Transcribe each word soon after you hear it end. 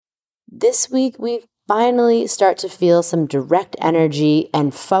This week, we finally start to feel some direct energy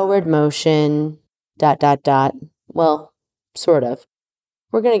and forward motion, ... Well, sort of.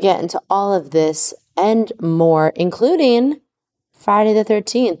 We're going to get into all of this and more, including Friday the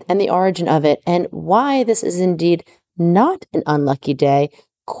 13th and the origin of it and why this is indeed not an unlucky day.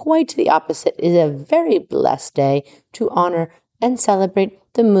 Quite the opposite. It is a very blessed day to honor and celebrate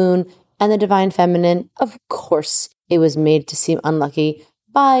the moon and the divine feminine. Of course, it was made to seem unlucky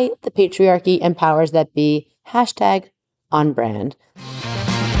by the patriarchy and powers that be. Hashtag on brand.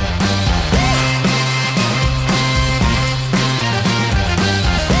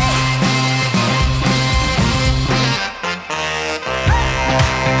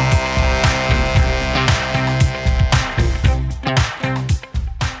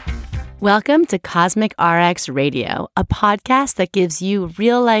 Welcome to Cosmic RX Radio, a podcast that gives you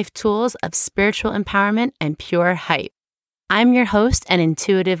real-life tools of spiritual empowerment and pure hype. I'm your host and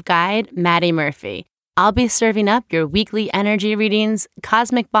intuitive guide, Maddie Murphy. I'll be serving up your weekly energy readings,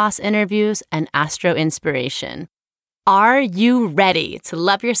 cosmic boss interviews, and astro inspiration. Are you ready to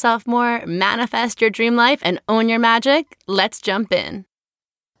love yourself more, manifest your dream life, and own your magic? Let's jump in.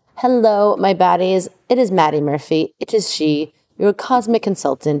 Hello, my baddies. It is Maddie Murphy. It is she, your cosmic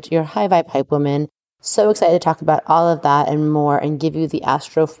consultant, your high vibe hype woman. So excited to talk about all of that and more and give you the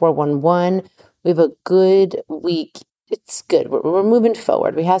Astro 411. We have a good week. It's good. We're moving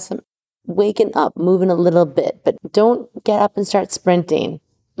forward. We have some waking up, moving a little bit, but don't get up and start sprinting.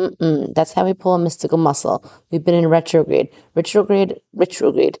 That's how we pull a mystical muscle. We've been in retrograde. Retrograde.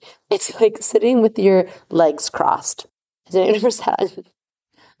 It's like sitting with your legs crossed. Has anyone ever sat on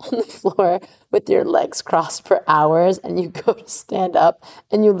the floor with your legs crossed for hours and you go to stand up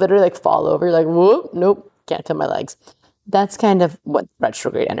and you literally like fall over? You're like, whoop, nope, can't feel my legs. That's kind of what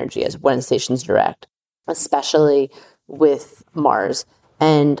retrograde energy is when station's direct, especially with Mars.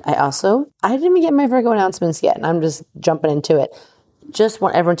 And I didn't even get my Virgo announcements yet, and I'm just jumping into it. Just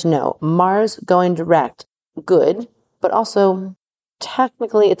want everyone to know, Mars going direct, good, but also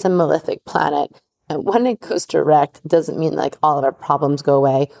technically it's a malefic planet. And when it goes direct, it doesn't mean like all of our problems go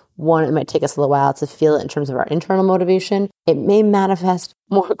away. One, it might take us a little while to feel it in terms of our internal motivation. It may manifest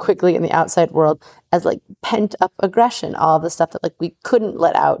more quickly in the outside world as like pent up aggression, all of the stuff that like we couldn't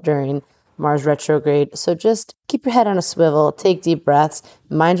let out during Mars retrograde. So just keep your head on a swivel, take deep breaths,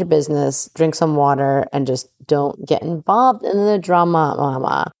 mind your business, drink some water, and just don't get involved in the drama,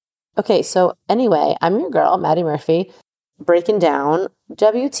 mama. Okay, so anyway, I'm your girl, Maddie Murphy, breaking down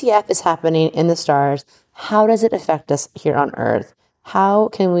WTF is happening in the stars. How does it affect us here on Earth? How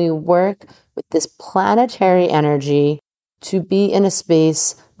can we work with this planetary energy to be in a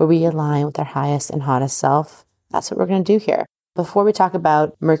space where we align with our highest and hottest self? That's what we're going to do here. Before we talk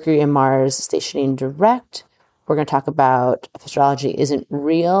about Mercury and Mars stationing direct, we're going to talk about if astrology isn't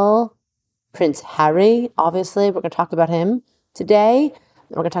real. Prince Harry, obviously, we're going to talk about him today.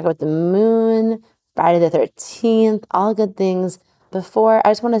 We're going to talk about the moon, Friday the 13th, all good things. Before, I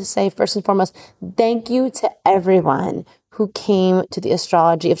just wanted to say, first and foremost, thank you to everyone who came to the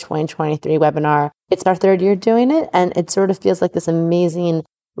Astrology of 2023 webinar. It's our third year doing it, and it sort of feels like this amazing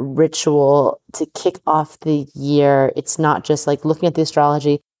ritual to kick off the year. It's not just like looking at the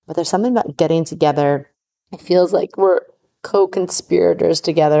astrology, but there's something about getting together. It feels like we're co-conspirators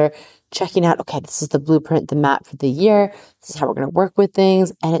together, checking out, okay, this is the blueprint, the map for the year. This is how we're going to work with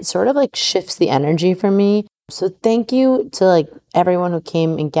things. And it sort of like shifts the energy for me. So thank you to like everyone who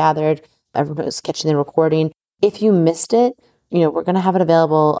came and gathered, everyone who was catching the recording. If you missed it, we're going to have it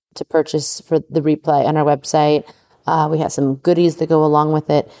available to purchase for the replay on our website. We have some goodies that go along with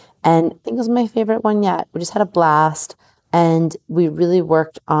it. And I think it was my favorite one yet. We just had a blast. And we really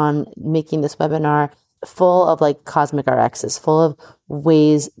worked on making this webinar full of like cosmic RXs, full of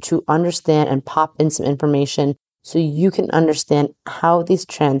ways to understand and pop in some information so you can understand how these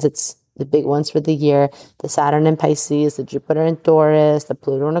transits, the big ones for the year, the Saturn in Pisces, the Jupiter in Taurus, the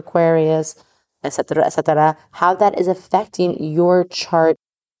Pluto in Aquarius, etc., how that is affecting your chart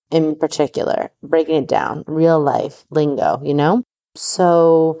in particular, breaking it down, real life lingo,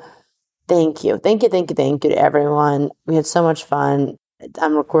 So thank you to everyone. We had so much fun.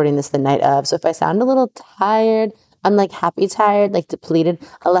 I'm recording this the night of, so if I sound a little tired, I'm like happy tired, like depleted,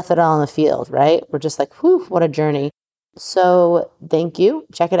 I left it all in the field, right? We're just like, whew, what a journey. So thank you.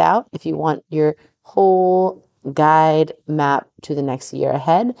 Check it out if you want your whole guide map to the next year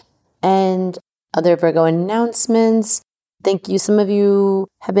ahead. And other Virgo announcements. Thank you. Some of you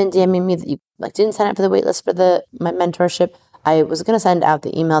have been DMing me that you didn't sign up for the waitlist for my mentorship. I was going to send out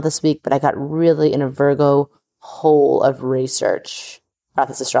the email this week, but I got really in a Virgo hole of research. about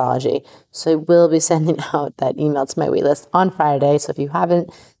this astrology. So I will be sending out that email to my wait list on Friday. So if you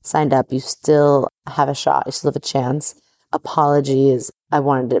haven't signed up, you still have a shot. You still have a chance. Apologies. I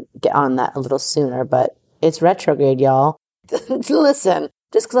wanted to get on that a little sooner, but it's retrograde, y'all. Listen,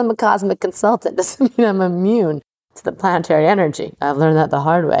 just because I'm a cosmic consultant doesn't mean I'm immune to the planetary energy. I've learned that the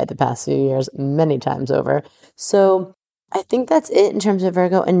hard way the past few years, many times over. So I think that's it in terms of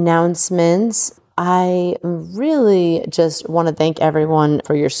Virgo announcements. I really just want to thank everyone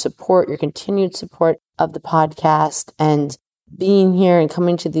for your support, your continued support of the podcast, and being here and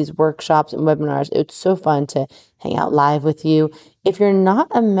coming to these workshops and webinars. It's so fun to hang out live with you. If you're not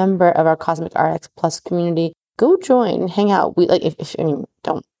a member of our Cosmic RX Plus community, go join, hang out. We like, if I mean,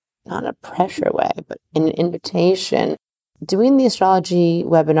 don't, not in a pressure way, but in an invitation. Doing the astrology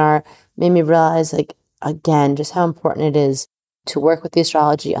webinar made me realize, like, again, just how important it is to work with the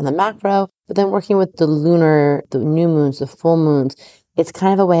astrology on the macro, but then working with the lunar, the new moons, the full moons. It's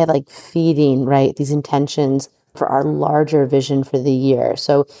kind of a way of like feeding, right, these intentions for our larger vision for the year.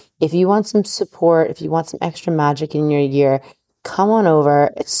 So if you want some support, if you want some extra magic in your year, come on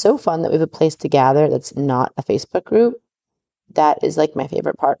over. It's so fun that we have a place to gather that's not a Facebook group. That is like my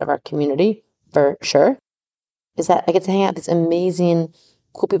favorite part of our community, for sure, is that I get to hang out with these amazing,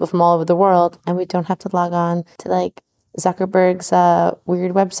 cool people from all over the world, and we don't have to log on to like Zuckerberg's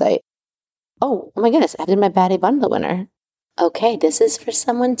weird website. Oh my goodness, I did my Baddie Bundle winner. Okay, this is for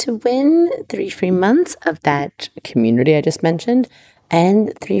someone to win 3 free months of that community I just mentioned,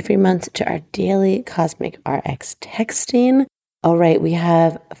 and 3 free months to our daily Cosmic RX texting. All right, we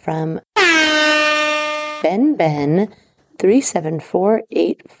have from Ben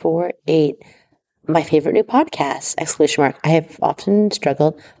 374848. My favorite new podcast, exclamation mark. I have often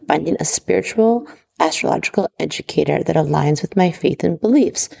struggled finding a spiritual, astrological educator that aligns with my faith and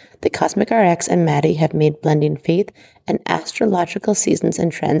beliefs. The Cosmic RX and Maddie have made blending faith and astrological seasons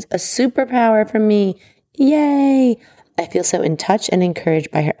and trends a superpower for me. Yay! I feel so in touch and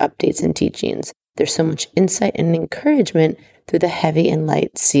encouraged by her updates and teachings. There's so much insight and encouragement through the heavy and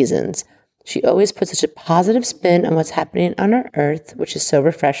light seasons. She always puts such a positive spin on what's happening on our earth, which is so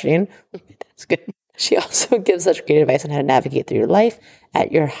refreshing. That's good. She also gives such great advice on how to navigate through your life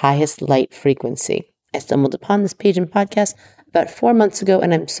at your highest light frequency. I stumbled upon this page and podcast about 4 months ago,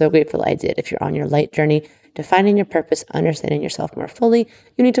 and I'm so grateful I did. If you're on your light journey to finding your purpose, understanding yourself more fully,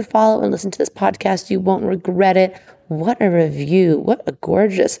 you need to follow and listen to this podcast. You won't regret it. What a review. What a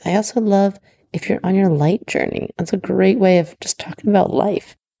gorgeous. I also love if you're on your light journey. That's a great way of just talking about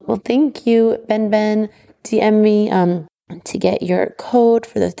life. Well, thank you, Ben. DM me to get your code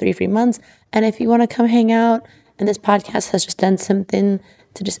for the 3 free months. And if you want to come hang out and this podcast has just done something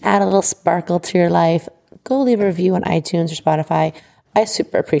to just add a little sparkle to your life, go leave a review on iTunes or Spotify. I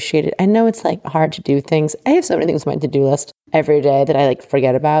super appreciate it. I know it's like hard to do things. I have so many things on my to-do list every day that I like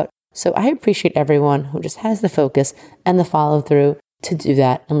forget about. So I appreciate everyone who just has the focus and the follow through to do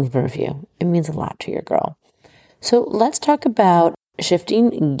that and leave a review. It means a lot to your girl. So let's talk about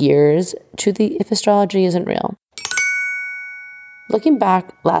shifting gears to the if astrology isn't real. Looking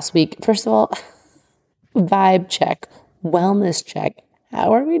back last week, first of all, vibe check, wellness check.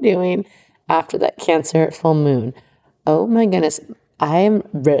 How are we doing after that Cancer full moon? Oh my goodness, I am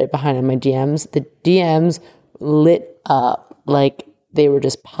right behind on my DMs. The DMs lit up like they were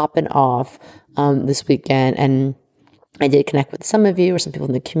just popping off this weekend. And I did connect with some of you or some people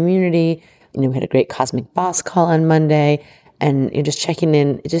in the community. You know, we had a great Cosmic Boss call on Monday. And you're just checking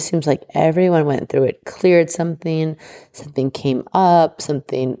in. It just seems like everyone went through it, cleared something came up,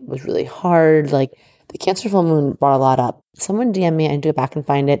 something was really hard. Like the Cancer full moon brought a lot up. Someone DM me, I need to go back and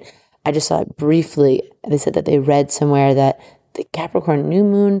find it. I just saw it briefly. They said that they read somewhere that the Capricorn new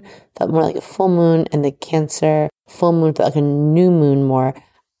moon felt more like a full moon and the Cancer full moon felt like a new moon more.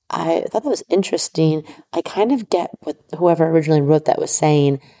 I thought that was interesting. I kind of get what whoever originally wrote that was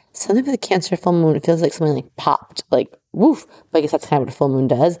saying. Something with the Cancer full moon, it feels like something like popped, like woof. But I guess that's kind of what a full moon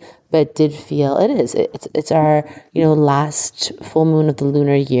does. But it did feel, it's our, last full moon of the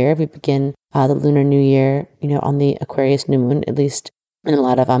lunar year. We begin the lunar new year, on the Aquarius new moon, at least in a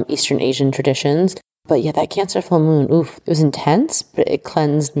lot of Eastern Asian traditions. But yeah, that Cancer full moon, it was intense, but it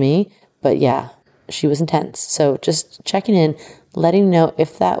cleansed me. But yeah, she was intense. So just checking in, letting know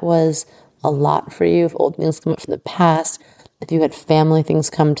if that was a lot for you, if old things come up from the past, if you had family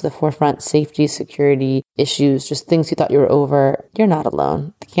things come to the forefront, safety, security issues, just things you thought you were over, you're not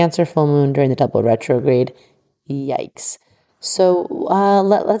alone. The Cancer full moon during the double retrograde, yikes. So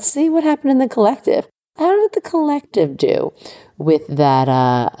let's see what happened in the collective. How did the collective do with that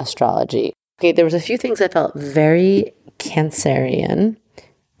astrology? Okay, there was a few things I felt very Cancerian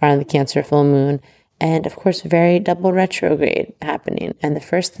around the Cancer full moon, And of course, very double retrograde happening. And the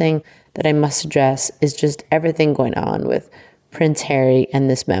first thing that I must address is just everything going on with Prince Harry and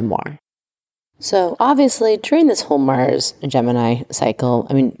this memoir. So obviously, during this whole Mars Gemini cycle,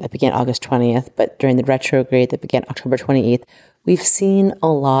 I mean, it began August 20th, but during the retrograde that began October 28th, we've seen a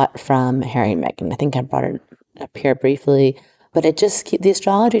lot from Harry and Meghan. I think I brought it up here briefly, but the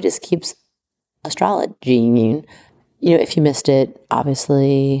astrology just keeps astrologying. If you missed it,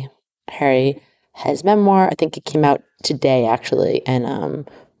 obviously, Harry has memoir. I think it came out today, actually, and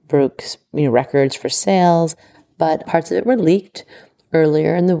broke records for sales, but parts of it were leaked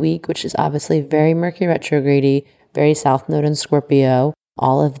earlier in the week, which is obviously very Mercury retrograde, very South Node in Scorpio,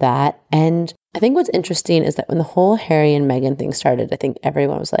 all of that. And I think what's interesting is that when the whole Harry and Meghan thing started, I think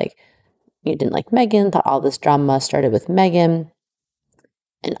everyone was like, you didn't like Meghan, thought all this drama started with Meghan.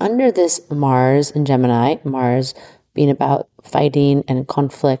 And under this Mars in Gemini, Mars being about fighting and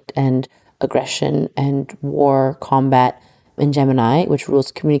conflict and aggression and war, combat in Gemini, which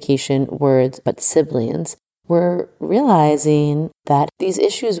rules communication, words, but siblings, we're realizing that these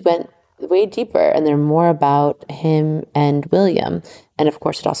issues went way deeper and they're more about him and William. And of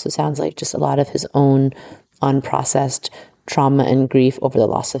course, it also sounds like just a lot of his own unprocessed trauma and grief over the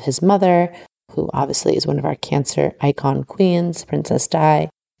loss of his mother, who obviously is one of our Cancer icon queens, Princess Di.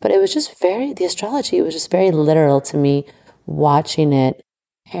 But the astrology was just very literal to me watching it.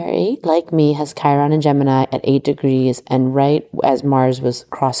 Harry, like me, has Chiron and Gemini at 8 degrees. And right as Mars was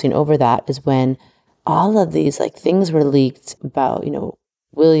crossing over that is when all of these things were leaked about,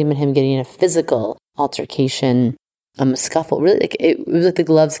 William and him getting in a physical altercation, a scuffle. Really, it was like the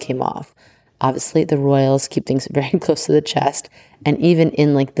gloves came off. Obviously, the royals keep things very close to the chest. And even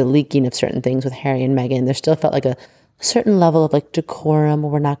in the leaking of certain things with Harry and Meghan, there still felt like a certain level of decorum.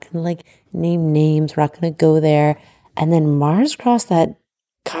 We're not going to name names. We're not going to go there. And then Mars crossed that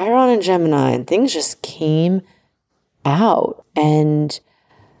Chiron and Gemini and things just came out. And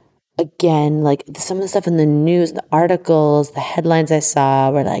again, some of the stuff in the news, the articles, the headlines I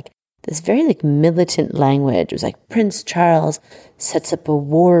saw were this very militant language. It was Prince Charles sets up a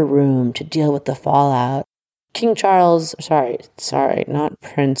war room to deal with the fallout. King Charles, sorry, not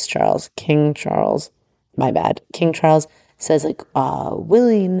Prince Charles, King Charles, my bad. King Charles says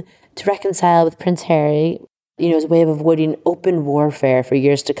willing to reconcile with Prince Harry, as a way of avoiding open warfare for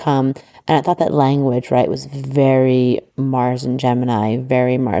years to come. And I thought that language, was very Mars and Gemini,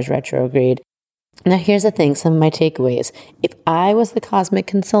 very Mars retrograde. Now, here's the thing, some of my takeaways. If I was the cosmic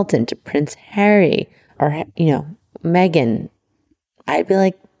consultant to Prince Harry or, Meghan, I'd be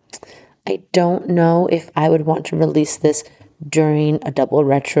like, I don't know if I would want to release this during a double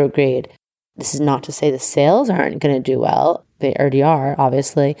retrograde. This is not to say the sales aren't going to do well. They already are,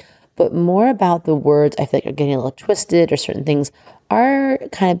 obviously. But more about the words I feel are getting a little twisted, or certain things are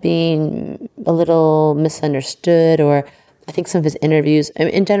kind of being a little misunderstood, or I think some of his interviews,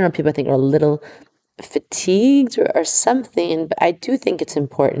 in general, people I think are a little fatigued or something. But I do think it's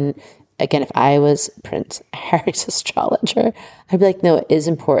important. Again, if I was Prince Harry's astrologer, I'd be like, no, it is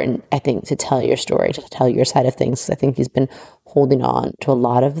important, I think, to tell your story, to tell your side of things. I think he's been holding on to a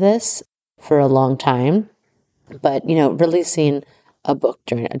lot of this for a long time. But, releasing a book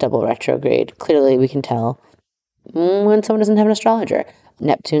during a double retrograde, clearly we can tell when someone doesn't have an astrologer.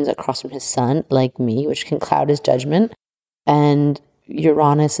 Neptune's across from his sun, like me, which can cloud his judgment. And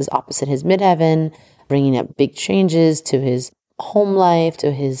Uranus is opposite his midheaven, bringing up big changes to his home life,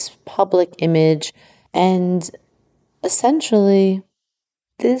 to his public image. And essentially,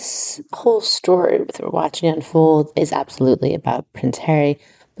 this whole story that we're watching unfold is absolutely about Prince Harry,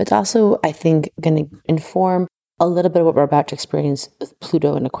 but it's also, I think, going to inform a little bit of what we're about to experience with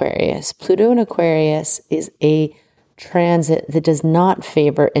Pluto and Aquarius. Pluto and Aquarius is a transit that does not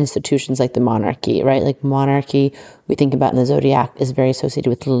favor institutions like the monarchy, right? Monarchy, we think about in the zodiac, is very associated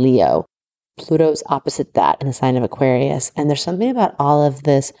with Leo. Pluto's opposite that in the sign of Aquarius. And there's something about all of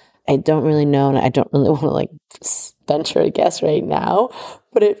this I don't really know, and I don't really want to venture a guess right now,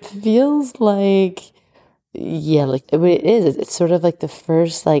 but it feels it is. It's sort of the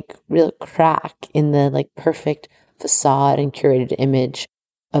first real crack in the perfect facade and curated image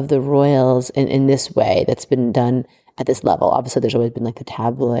of the royals in this way that's been done at this level. Obviously, there's always been the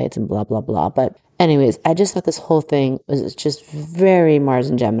tabloids and blah, blah, blah. But anyways, I just thought this whole thing was just very Mars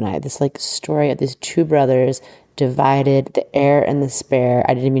and Gemini. This story of these two brothers divided, the heir and the spare.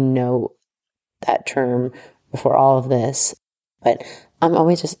 I didn't even know that term before all of this. But I'm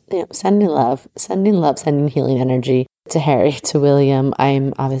always just, sending love, sending healing energy to Harry, to William.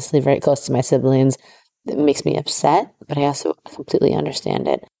 I'm obviously very close to my siblings. It makes me upset, but I also completely understand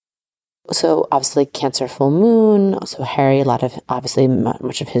it. So obviously Cancer full moon. So Harry, a lot of, obviously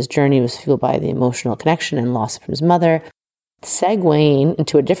much of his journey was fueled by the emotional connection and loss from his mother. Segueing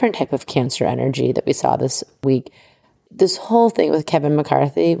into a different type of Cancer energy that we saw this week. This whole thing with Kevin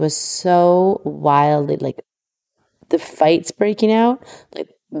McCarthy was so wildly, like, the fights breaking out. Like,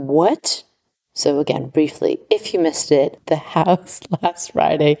 what? So again, briefly, if you missed it, the House last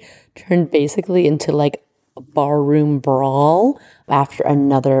Friday turned basically into like a barroom brawl after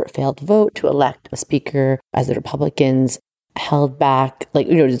another failed vote to elect a speaker, as the Republicans held back, like,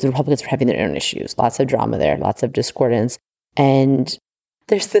 the Republicans were having their own issues, lots of drama there, lots of discordance. And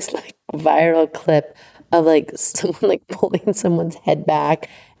there's this like viral clip of like someone like pulling someone's head back,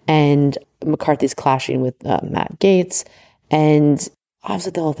 and McCarthy's clashing with Matt Gaetz. And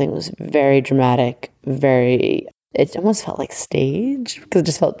obviously the whole thing was very dramatic, it almost felt like staged because it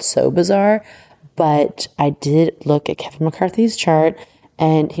just felt so bizarre. But I did look at Kevin McCarthy's chart,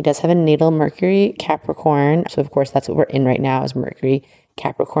 and he does have a natal Mercury Capricorn. So of course that's what we're in right now, is Mercury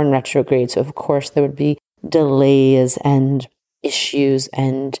Capricorn retrograde. So of course there would be delays and issues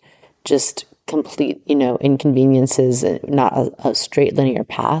and just complete, inconveniences, not a straight linear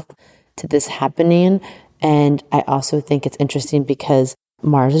path to this happening. And I also think it's interesting because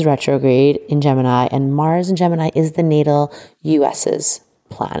Mars is retrograde in Gemini, and Mars in Gemini is the natal US's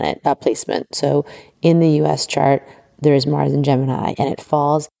planet placement. So in the US chart, there is Mars in Gemini, and it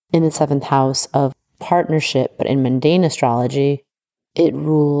falls in the seventh house of partnership. But in mundane astrology, it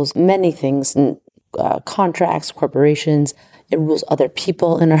rules many things, contracts, corporations. It rules other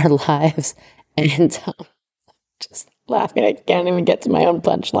people in our lives. And just laughing, I can't even get to my own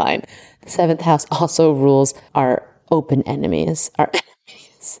punchline. The seventh house also rules our open enemies,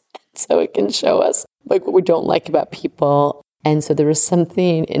 So it can show us like what we don't like about people. And so there was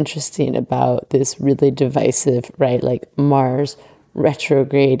something interesting about this really divisive, right? Like Mars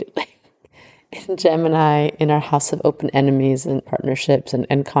retrograde in Gemini, in our house of open enemies and partnerships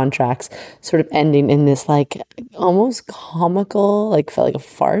and contracts, sort of ending in this like almost comical, like felt like a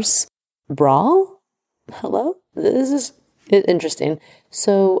farce brawl. Hello? This is interesting.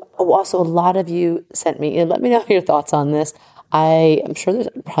 So also a lot of you sent me, and let me know your thoughts on this. I am sure there's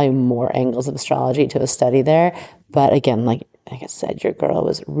probably more angles of astrology to a study there. But again, like I said, your girl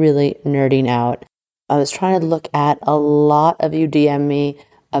was really nerding out. I was trying to look at a lot of you DM me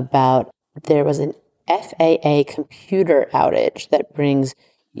about there was an FAA computer outage that brings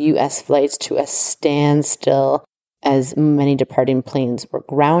U.S. flights to a standstill as many departing planes were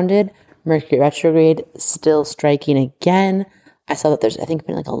grounded. Mercury retrograde still striking again. I saw that there's, I think,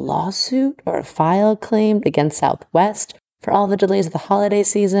 been like a lawsuit or a file claimed against Southwest for all the delays of the holiday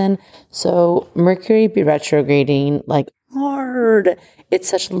season. So Mercury be retrograding like hard. It's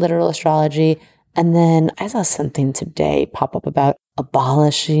such literal astrology. And then I saw something today pop up about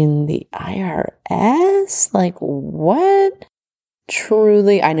abolishing the IRS. Like, what?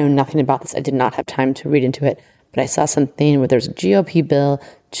 Truly, I know nothing about this. I did not have time to read into it, but I saw something where there's a GOP bill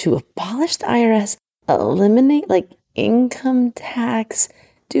to abolish the IRS, eliminate like income tax,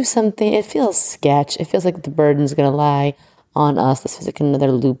 do something. It feels sketch. It feels like the burden's going to lie on us. This feels like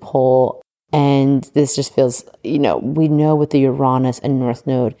another loophole. And this just feels, we know with the Uranus and North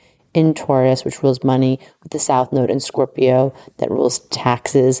Node in Taurus, which rules money, with the South Node in Scorpio that rules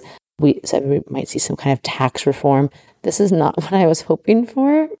taxes, we might see some kind of tax reform. This is not what I was hoping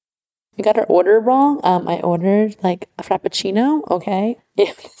for. We got our order wrong. I ordered like a Frappuccino, okay?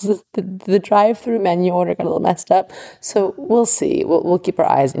 This is the drive-through menu order got a little messed up. So we'll see. We'll keep our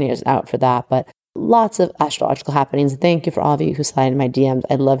eyes and ears out for that. But lots of astrological happenings. Thank you for all of you who slide in my DMs.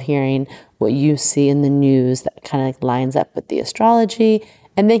 I love hearing what you see in the news that kind of like lines up with the astrology.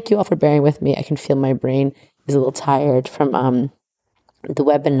 And thank you all for bearing with me. I can feel my brain is a little tired from the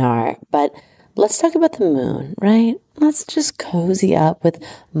webinar. But let's talk about the moon, right? Let's just cozy up with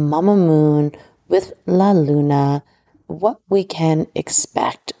Mama Moon, with La Luna, what we can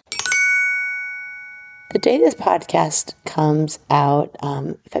expect. The day this podcast comes out,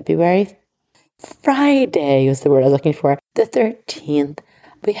 February, Friday was the word I was looking for, the 13th,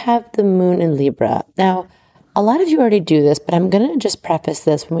 we have the moon in Libra. Now, a lot of you already do this, but I'm going to just preface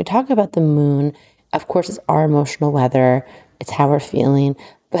this. When we talk about the moon, of course, it's our emotional weather. It's how we're feeling,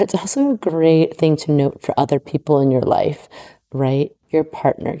 but it's also a great thing to note for other people in your life, right? Your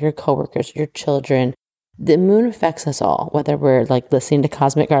partner, your coworkers, your children. The moon affects us all, whether we're like listening to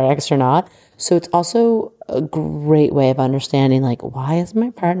Cosmic RX or not. So it's also a great way of understanding, like, why is my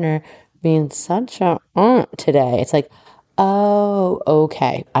partner being such a today? It's like, oh,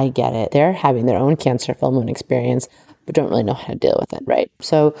 okay, I get it. They're having their own Cancer full moon experience, but don't really know how to deal with it, right?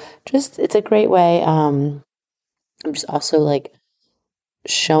 So just, it's a great way. I'm just also like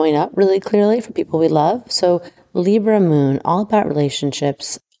showing up really clearly for people we love. So Libra moon, all about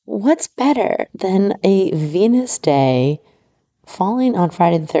relationships. What's better than a Venus day falling on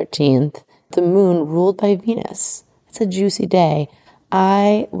Friday the 13th, the moon ruled by Venus? It's a juicy day.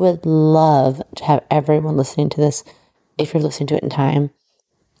 I would love to have everyone listening to this, if you're listening to it in time,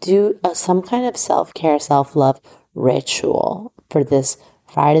 do some kind of self-care, self-love ritual for this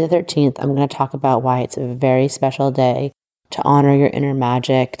Friday the 13th. I'm going to talk about why it's a very special day to honor your inner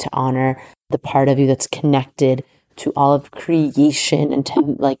magic, to honor the part of you that's connected to all of creation and to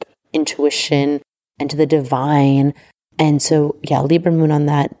like intuition and to the divine. And so, yeah, Libra moon on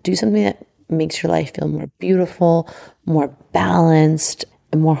that. Do something that makes your life feel more beautiful, more balanced,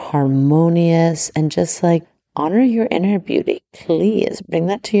 and more harmonious, and just like honor your inner beauty. Please bring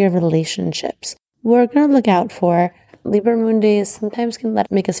that to your relationships. We're going to look out for Libra moon days. Sometimes can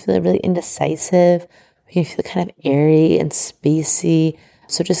make us feel really indecisive. We can feel kind of airy and spacey.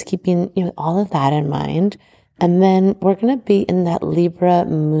 So just keeping, all of that in mind. And then we're going to be in that Libra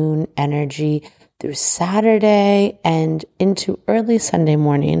moon energy through Saturday and into early Sunday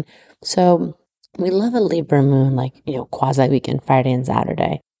morning. So we love a Libra moon, like, quasi weekend, Friday and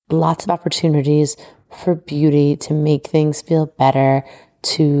Saturday. Lots of opportunities for beauty, to make things feel better,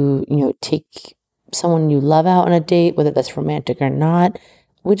 to, take someone you love out on a date, whether that's romantic or not.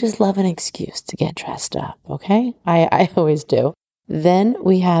 We just love an excuse to get dressed up, okay? I always do. Then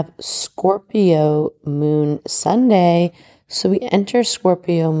we have Scorpio moon Sunday. So we enter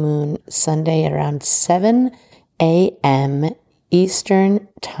Scorpio moon Sunday at around 7 a.m. Eastern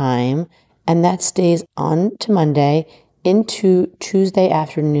time, and that stays on to Monday into Tuesday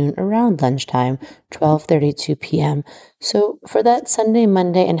afternoon around lunchtime, 12:32 p.m. So for that Sunday,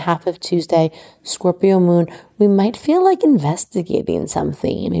 Monday, and half of Tuesday, Scorpio moon, we might feel like investigating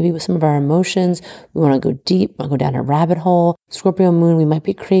something, maybe with some of our emotions. We want to go deep, want to go down a rabbit hole. Scorpio moon, we might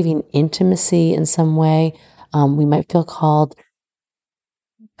be craving intimacy in some way. We might feel called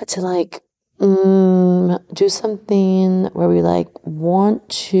to like do something where we like want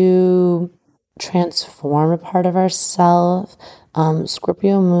to transform a part of ourselves.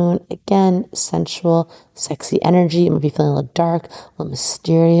 Scorpio moon, again, sensual, sexy energy. It might be feeling a little dark, a little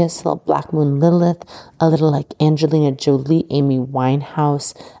mysterious, a little black moon Lilith, a little like Angelina Jolie, Amy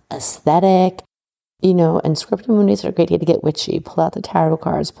Winehouse aesthetic. And Scorpio moon days are a great day to get witchy. Pull out the tarot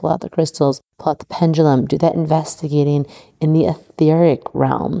cards, pull out the crystals, pull out the pendulum, do that investigating in the etheric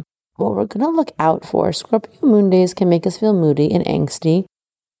realm. What we're going to look out for, Scorpio moon days can make us feel moody and angsty.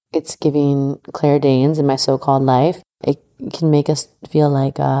 It's giving Claire Danes in my so-called life. It can make us feel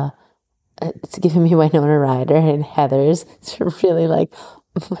like it's giving me Winona Ryder and Heathers. It's really like,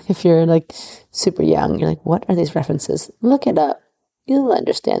 if you're like super young, you're like, what are these references? Look it up. You'll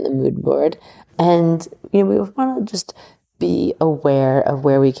understand the mood board. And, we want to just be aware of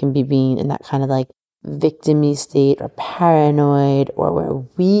where we can be being in that kind of like victim-y state or paranoid, or where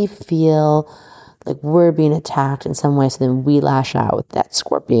we feel like we're being attacked in some way. So then we lash out with that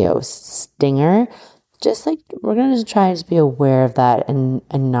Scorpio stinger. Just like, we're going to just try to be aware of that and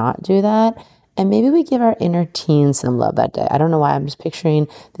not do that. And maybe we give our inner teen some love that day. I don't know why. I'm just picturing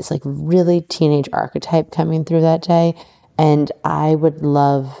this like really teenage archetype coming through that day. And I would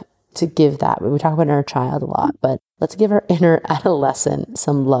love to give that. We talk about inner child a lot, but let's give our inner adolescent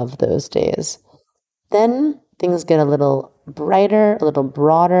some love those days. Then things get a little brighter, a little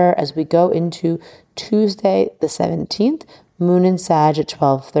broader as we go into Tuesday the 17th, moon in Sag at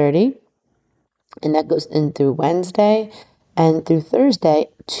 12:30. And that goes in through Wednesday and through Thursday,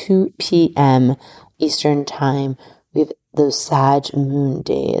 2 p.m. Eastern time. We have those Sag moon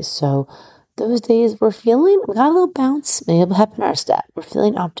days. So those days we got a little bounce, maybe it'll happen in our step. We're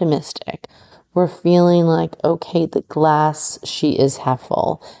feeling optimistic. We're feeling like, okay, the glass, she is half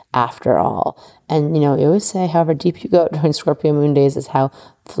full after all. And, we always say, however deep you go during Scorpio moon days is how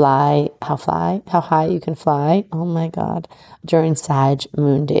high you can fly. Oh my God, during Sag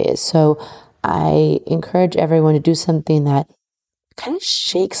moon days. So I encourage everyone to do something that kind of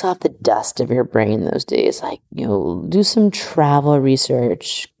shakes off the dust of your brain those days. Like, do some travel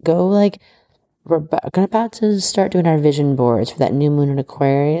research. Go like, we're about to start doing our vision boards for that new moon in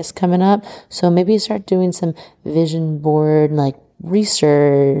Aquarius coming up. So maybe start doing some vision board like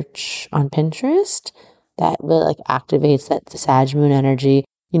research on Pinterest that really like activates that Sag moon energy.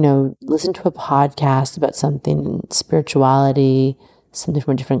 Listen to a podcast about something, spirituality, something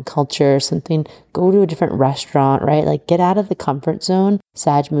from a different culture, go to a different restaurant, right? Like, get out of the comfort zone.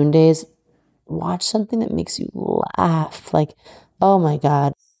 Sag moon days, watch something that makes you laugh. Like, oh my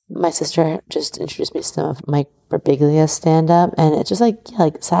God. My sister just introduced me to some of my Berbiglia stand-up, and it's just like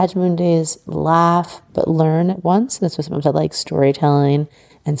Sag Moon days, laugh but learn at once. That's what sometimes I like storytelling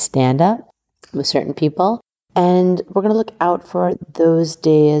and stand-up with certain people. And we're going to look out for those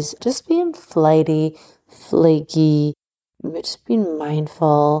days just being flighty, flaky, just being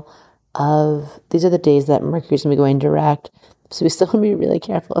mindful of these are the days that Mercury's going to be going direct. So we still want to be really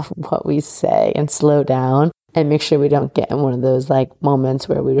careful of what we say and slow down and make sure we don't get in one of those like moments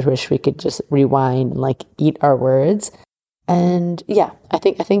where we wish we could just rewind and like eat our words. And yeah, I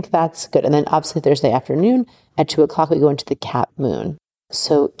think that's good. And then obviously Thursday afternoon at 2:00, we go into the Cap Moon.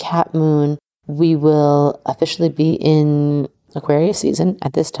 So Cap Moon, we will officially be in Aquarius season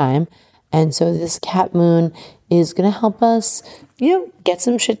at this time. And so this Cap Moon is going to help us, get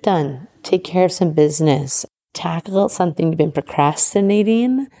some shit done, take care of some business, tackle something you've been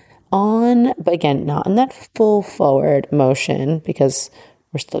procrastinating on, but again, not in that full forward motion because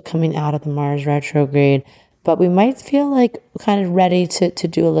we're still coming out of the Mars retrograde, but we might feel like kind of ready to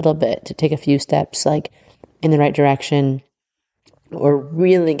do a little bit, to take a few steps like in the right direction or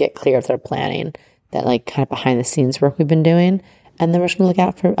really get clear with our planning, that like kind of behind the scenes work we've been doing. And then we're just going to look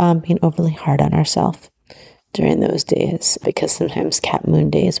out for being overly hard on ourselves during those days, because sometimes Cap Moon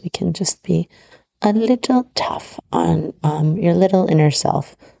days we can just be a little tough on your little inner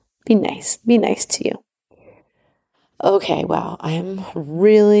self. Be nice to you. Okay, wow, I am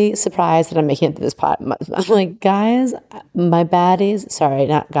really surprised that I'm making it to this pot. I'm like, guys, my baddies, sorry,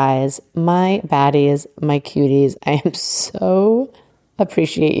 not guys, my baddies, my cuties, I am so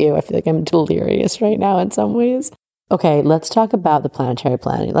appreciate you. I feel like I'm delirious right now in some ways. Okay, let's talk about the planetary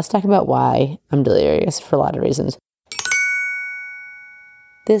planning. Let's talk about why I'm delirious for a lot of reasons.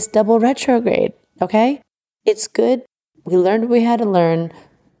 This double retrograde, okay? It's good. We learned what we had to learn.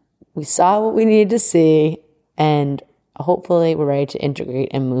 We saw what we needed to see, and hopefully we're ready to integrate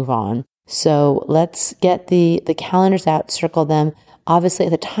and move on. So let's get the calendars out, circle them. Obviously,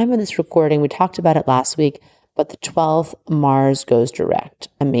 at the time of this recording, we talked about it last week, but the 12th, Mars goes direct.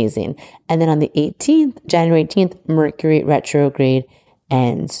 Amazing. And then on the 18th, January 18th, Mercury retrograde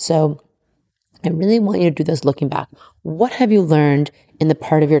ends. So I really want you to do this looking back. What have you learned in the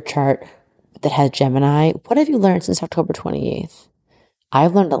part of your chart that has Gemini? What have you learned since October 28th?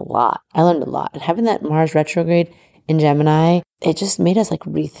 I've learned a lot. And having that Mars retrograde in Gemini, it just made us like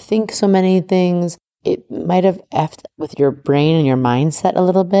rethink so many things. It might have effed with your brain and your mindset a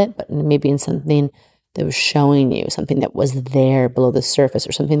little bit, but maybe in something that was showing you, something that was there below the surface,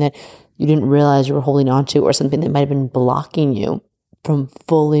 or something that you didn't realize you were holding on to, or something that might have been blocking you from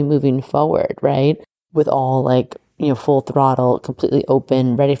fully moving forward, right? With all like, full throttle, completely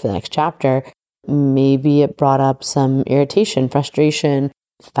open, ready for the next chapter. Maybe it brought up some irritation, frustration,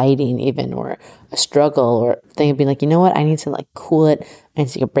 fighting even, or a struggle, or thing of being like, you know what, I need to like cool it. I need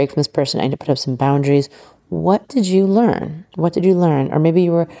to take a break from this person. I need to put up some boundaries. What did you learn? Or maybe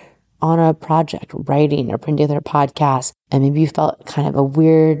you were on a project, writing or putting together a podcast, and maybe you felt kind of a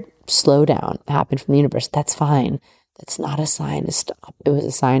weird slowdown happen from the universe. That's fine. That's not a sign to stop. It was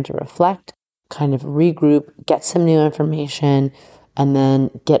a sign to reflect, kind of regroup, get some new information, and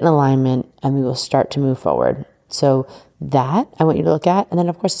then get in alignment, and we will start to move forward. So that I want you to look at. And then,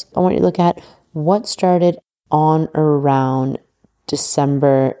 of course, I want you to look at what started on or around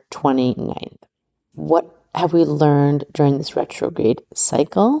December 29th. What have we learned during this retrograde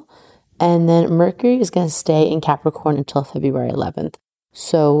cycle? And then Mercury is going to stay in Capricorn until February 11th.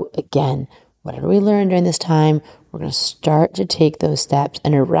 So again, whatever we learned during this time, we're going to start to take those steps.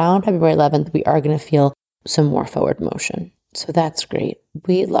 And around February 11th, we are going to feel some more forward motion. So that's great.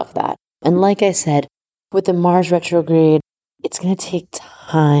 We love that. And like I said, with the Mars retrograde, it's going to take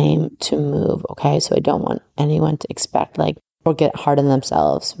time to move, okay? So I don't want anyone to expect or get hard on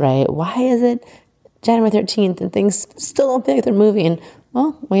themselves, right? Why is it January 13th and things still don't feel like they're moving?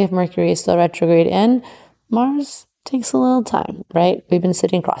 Well, we have Mercury still retrograde and Mars takes a little time, right? We've been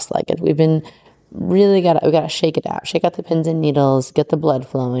sitting cross-legged. We've been we got to shake it out, shake out the pins and needles, get the blood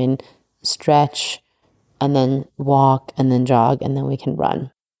flowing, stretch, and then walk, and then jog, and then we can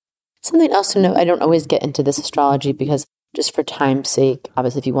run. Something else to note, I don't always get into this astrology because just for time's sake,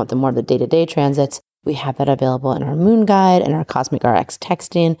 obviously if you want the more of the day-to-day transits, we have that available in our moon guide and our Cosmic RX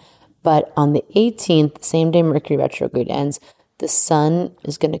texting. But on the 18th, same day Mercury retrograde ends, the sun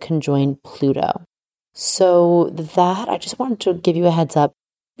is going to conjoin Pluto. So that, I just wanted to give you a heads up.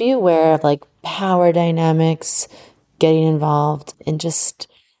 Be aware of power dynamics, getting involved, and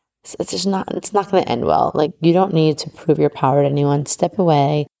it's not going to end well. You don't need to prove your power to anyone. Step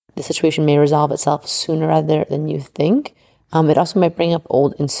away. The situation may resolve itself sooner rather than you think. It also might bring up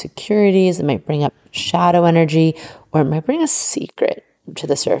old insecurities. It might bring up shadow energy, or it might bring a secret to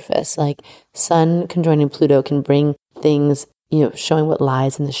the surface. Like Sun conjoining Pluto can bring things, showing what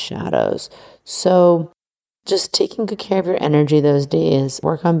lies in the shadows. So just taking good care of your energy those days,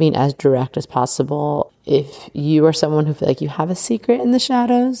 work on being as direct as possible. If you are someone who feel like you have a secret in the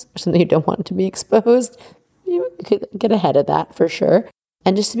shadows or something you don't want to be exposed, you could get ahead of that for sure.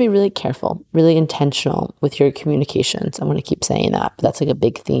 And just to be really careful, really intentional with your communications. I'm going to keep saying that, but that's like a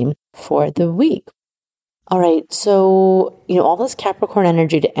big theme for the week. All right. So, all this Capricorn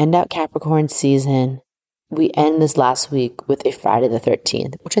energy to end out Capricorn season, we end this last week with a Friday the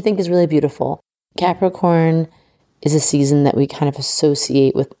 13th, which I think is really beautiful. Capricorn is a season that we kind of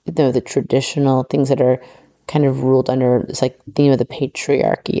associate with the traditional things that are kind of ruled under this like theme of the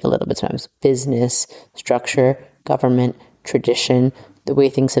patriarchy a little bit sometimes. Business, structure, government, tradition, the way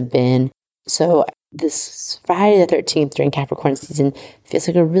things have been. So this Friday the 13th during Capricorn season feels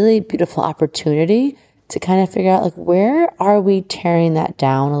like a really beautiful opportunity to kind of figure out like where are we tearing that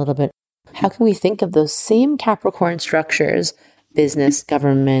down a little bit? How can we think of those same Capricorn structures, business,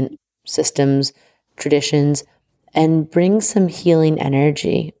 government, systems, traditions, and bring some healing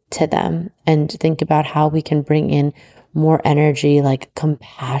energy to them and think about how we can bring in more energy like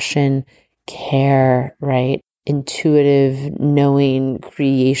compassion, care, right? Intuitive knowing,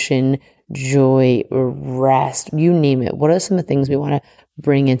 creation, joy, rest, you name it. What are some of the things we want to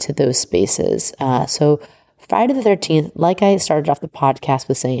bring into those spaces? So Friday the 13th, like I started off the podcast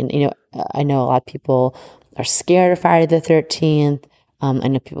with saying, I know a lot of people are scared of Friday the 13th. I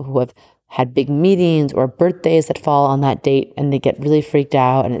know people who have had big meetings or birthdays that fall on that date and they get really freaked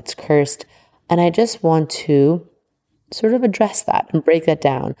out and it's cursed. And I just want to sort of address that and break that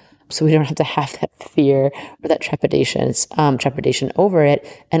down so we don't have to have that fear or that trepidation over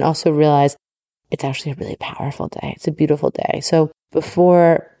it, and also realize it's actually a really powerful day. It's a beautiful day. So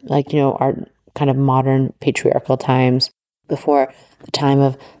before our kind of modern patriarchal times, before the time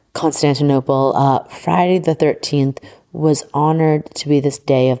of Constantinople, Friday the 13th was honored to be this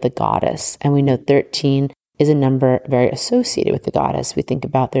day of the goddess. And we know 13 is a number very associated with the goddess. We think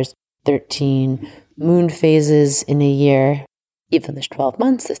about there's 13 moon phases in a year. Even though there's 12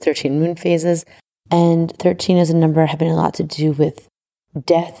 months, there's 13 moon phases. And 13 is a number having a lot to do with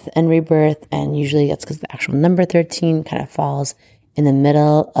death and rebirth. And usually that's because the actual number 13 kind of falls in the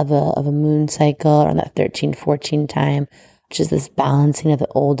middle of a moon cycle around that 13-14 time, which is this balancing of the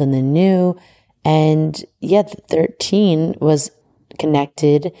old and the new. And yet the 13 was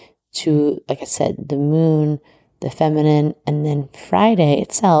connected to, like I said, the moon, the feminine, and then Friday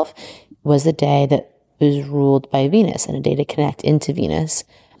itself was the day that was ruled by Venus and a day to connect into Venus.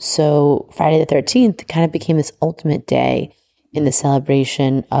 So Friday the 13th kind of became this ultimate day in the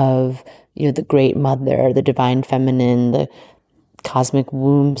celebration of, the great mother, the divine feminine, the cosmic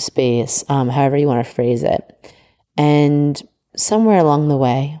womb space, however you want to phrase it. And somewhere along the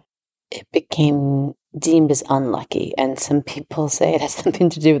way, it became deemed as unlucky. And some people say it has something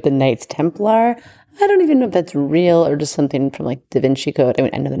to do with the Knights Templar. I don't even know if that's real or just something from like Da Vinci Code. I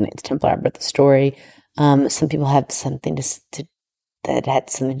mean, I know the Knights Templar, but the story. Some people have something that had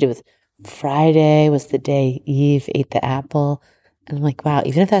something to do with Friday was the day Eve ate the apple. And I'm like, wow,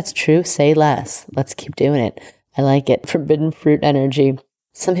 even if that's true, say less. Let's keep doing it. I like it. Forbidden fruit energy.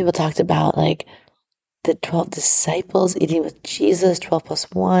 Some people talked about like the 12 disciples eating with Jesus, 12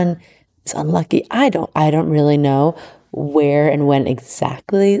 plus 1 is unlucky. I don't really know where and when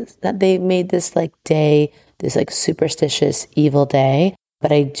exactly that they made this like day, this like superstitious evil day.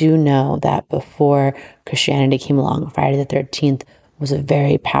 But I do know that before Christianity came along, Friday the 13th was a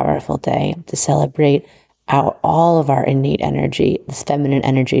very powerful day to celebrate all of our innate energy, this feminine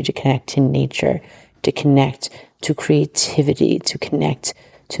energy, to connect to nature, to connect to creativity, to connect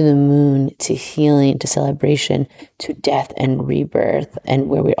to the moon, to healing, to celebration, to death and rebirth, and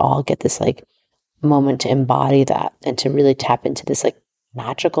where we all get this like moment to embody that and to really tap into this like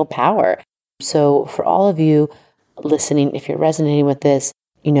magical power. So for all of you listening, if you're resonating with this,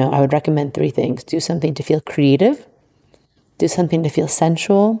 I would recommend 3 things. Do something to feel creative, do something to feel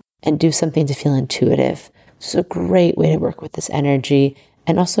sensual, and do something to feel intuitive. It's a great way to work with this energy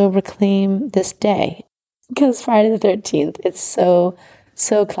and also reclaim this day. Because Friday the 13th, it's so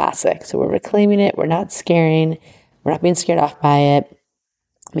classic. So we're reclaiming it. We're not scaring. We're not being scared off by it.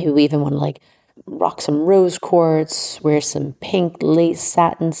 Maybe we even want to like rock some rose quartz, wear some pink lace,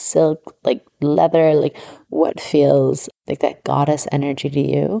 satin, silk, like leather, like what feels like that goddess energy to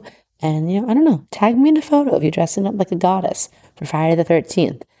you. And, I don't know, tag me in a photo of you dressing up like a goddess for Friday the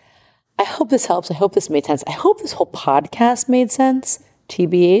 13th. I hope this helps. I hope this made sense. I hope this whole podcast made sense,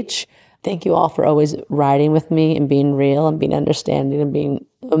 TBH. Thank you all for always riding with me and being real and being understanding and being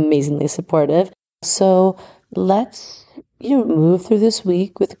amazingly supportive. So let's move through this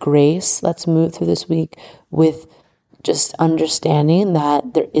week with grace. Let's move through this week with just understanding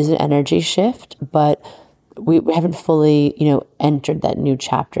that there is an energy shift, but we haven't fully, entered that new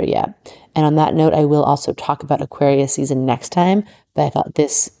chapter yet. And on that note, I will also talk about Aquarius season next time. But I thought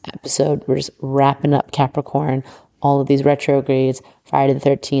this episode, we're just wrapping up Capricorn, all of these retrogrades, Friday the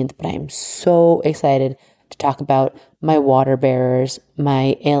 13th. But I am so excited to talk about my water bearers,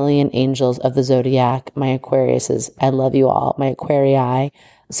 my alien angels of the zodiac, my Aquariuses. I love you all, my Aquarii.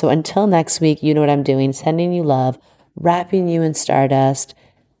 So until next week, you know what I'm doing, sending you love, wrapping you in stardust,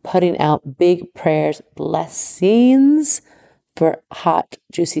 putting out big prayers, blessings for hot,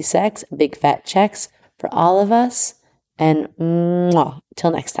 juicy sex, big fat checks for all of us. And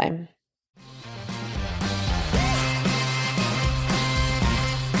till next time.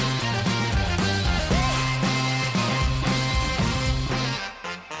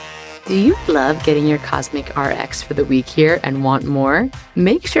 Do you love getting your Cosmic RX for the week here and want more?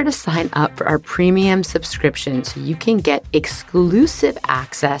 Make sure to sign up for our premium subscription so you can get exclusive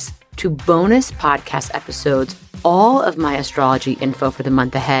access to bonus podcast episodes, all of my astrology info for the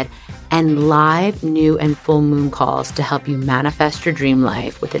month ahead, and live new and full moon calls to help you manifest your dream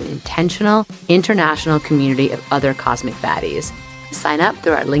life with an intentional, international community of other cosmic baddies. Sign up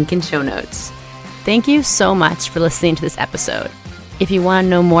through our link in show notes. Thank you so much for listening to this episode. If you want to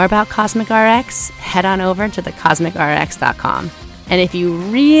know more about Cosmic RX, head on over to thecosmicrx.com. And if you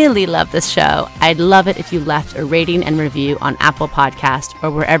really love this show, I'd love it if you left a rating and review on Apple Podcasts or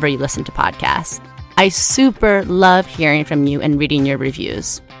wherever you listen to podcasts. I super love hearing from you and reading your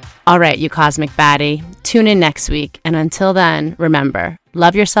reviews. All right, you cosmic baddie, tune in next week. And until then, remember,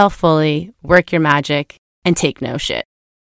 love yourself fully, work your magic, and take no shit.